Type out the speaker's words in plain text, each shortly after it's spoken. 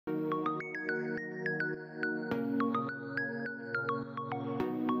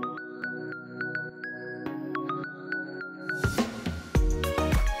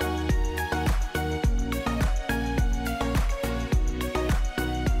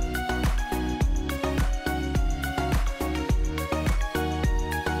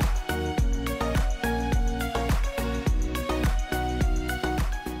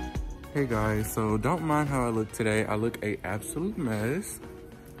Okay guys, so don't mind how I look today. I look a absolute mess,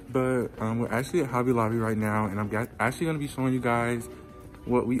 but we're actually at Hobby Lobby right now, and I'm actually gonna be showing you guys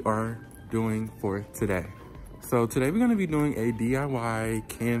what we are doing for today. So today we're gonna be doing a DIY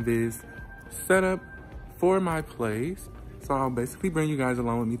canvas setup for my place. So I'll basically bring you guys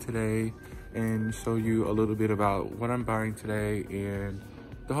along with me today and show you a little bit about what I'm buying today and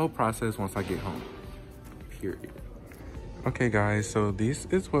the whole process once I get home, period. Okay guys, so this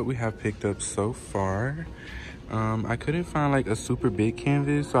is what we have picked up so far. I couldn't find like a super big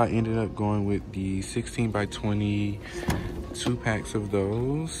canvas, so I ended up going with the 16 by 20 2 packs of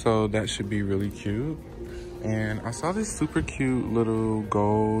those. So that should be really cute. And I saw this super cute little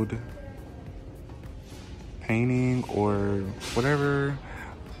gold painting or whatever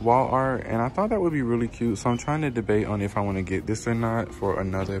wall art, and I thought that would be really cute. So I'm trying to debate on if I want to get this or not for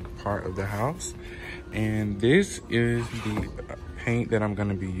another part of the house. And this is the paint that I'm going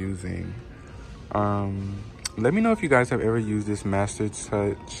to be using. Let me know if you guys have ever used this Master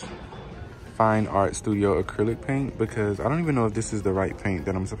Touch Fine Art Studio acrylic paint, because I don't even know if this is the right paint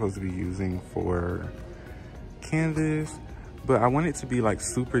that I'm supposed to be using for canvas. But I want it to be like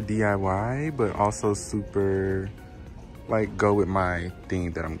super DIY, but also super like go with my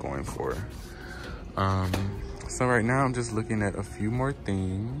theme that I'm going for. So right now I'm just looking at a few more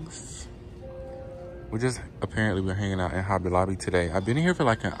things. We're hanging out in Hobby Lobby today. I've been here for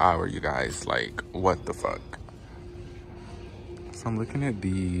like an hour, you guys. Like, what the fuck? So I'm looking at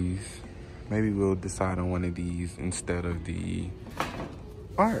these. Maybe we'll decide on one of these instead of the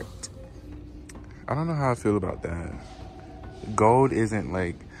art. I don't know how I feel about that. Gold isn't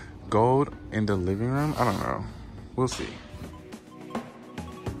like, gold in the living room? I don't know. We'll see.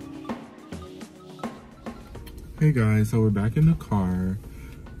 Hey guys, so we're back in the car.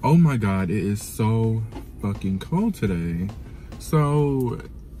 Oh my God, it is so fucking cold today. So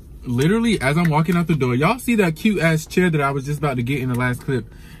literally as I'm walking out the door, y'all see that cute ass chair that I was just about to get in the last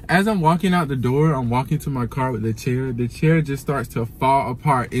clip? As I'm walking out the door, I'm walking to my car with the chair just starts to fall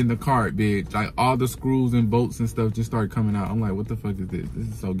apart in the car, bitch. Like all the screws and bolts and stuff just started coming out. I'm like, what the fuck is this? This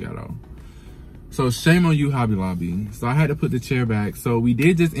is so ghetto. So shame on you, Hobby Lobby. So I had to put the chair back. So we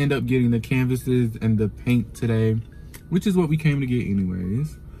did just end up getting the canvases and the paint today, which is what we came to get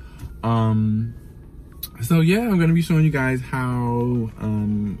anyways. So yeah, I'm gonna be showing you guys how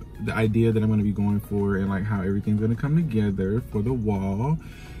the idea that I'm gonna be going for and like how everything's gonna come together for the wall.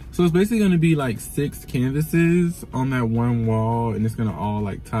 So it's basically gonna be like 6 canvases on that one wall, and it's gonna all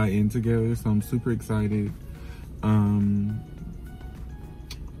like tie in together. So I'm super excited.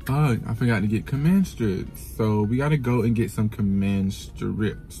 I forgot to get command strips. So we gotta go and get some command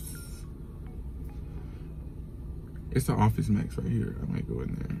strips. It's the Office Max right here. I might go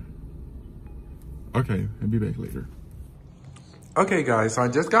in there. Okay, I'll be back later. Okay guys, so I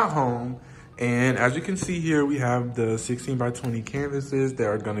just got home, and as you can see here, we have the 16 by 20 canvases that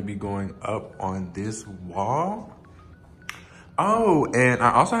are gonna be going up on this wall. Oh, and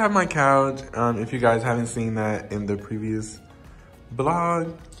I also have my couch. If you guys haven't seen that in the previous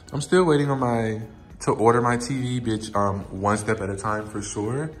blog, I'm still waiting on to order my TV, bitch, one step at a time for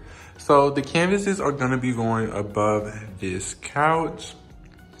sure. So the canvases are gonna be going above this couch.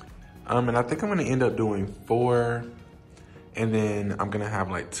 And I think I'm gonna end up doing 4. And then I'm gonna have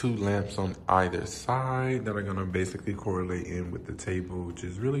like 2 lamps on either side that are gonna basically correlate in with the table, which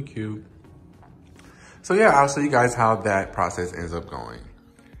is really cute. So yeah, I'll show you guys how that process ends up going.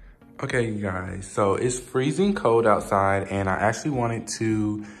 Okay, you guys, so it's freezing cold outside, and I actually wanted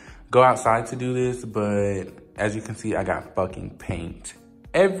to go outside to do this, but as you can see, I got fucking paint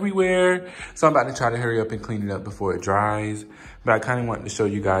everywhere. So I'm about to try to hurry up and clean it up before it dries. But I kind of wanted to show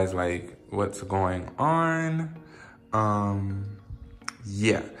you guys like what's going on.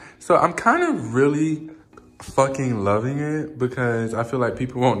 Yeah. So I'm kind of really fucking loving it because I feel like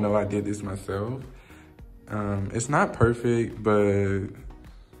people won't know I did this myself. It's not perfect, but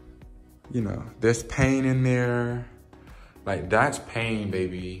you know, there's pain in there. Like that's pain,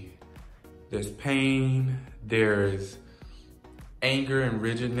 baby. There's pain, there's anger and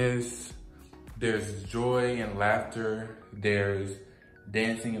rigidness, there's joy and laughter, there's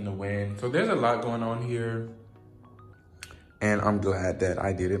dancing in the wind. So there's a lot going on here, and I'm glad that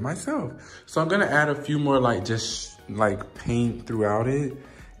I did it myself. So I'm gonna add a few more like just like paint throughout it,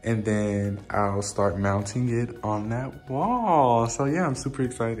 and then I'll start mounting it on that wall. So yeah, I'm super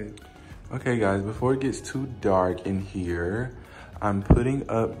excited. Okay guys, before it gets too dark in here, I'm putting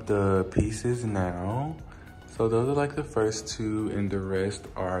up the pieces now. So those are like the first 2, and the rest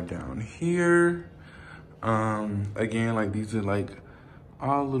are down here. Again, like these are like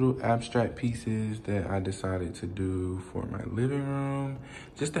all little abstract pieces that I decided to do for my living room,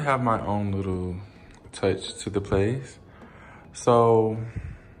 just to have my own little touch to the place. So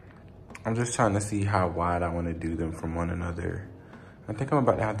I'm just trying to see how wide I want to do them from one another. I think I'm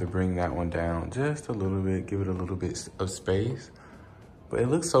about to have to bring that one down just a little bit, give it a little bit of space. But it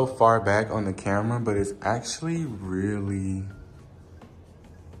looks so far back on the camera, but it's actually really,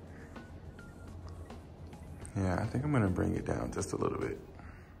 yeah, I think I'm gonna bring it down just a little bit.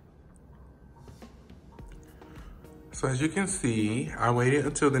 So as you can see, I waited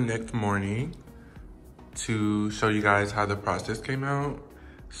until the next morning to show you guys how the process came out.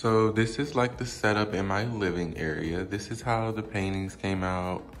 So this is like the setup in my living area. This is how the paintings came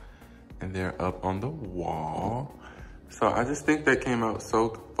out, and they're up on the wall. So I just think that came out so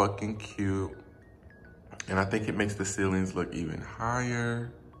fucking cute. And I think it makes the ceilings look even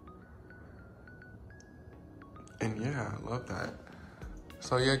higher. And yeah, I love that.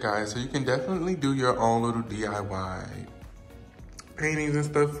 So yeah, guys, so you can definitely do your own little DIY paintings and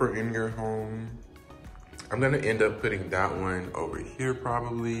stuff for in your home. I'm gonna end up putting that one over here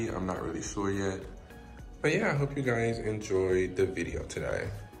probably. I'm not really sure yet. But yeah, I hope you guys enjoyed the video today.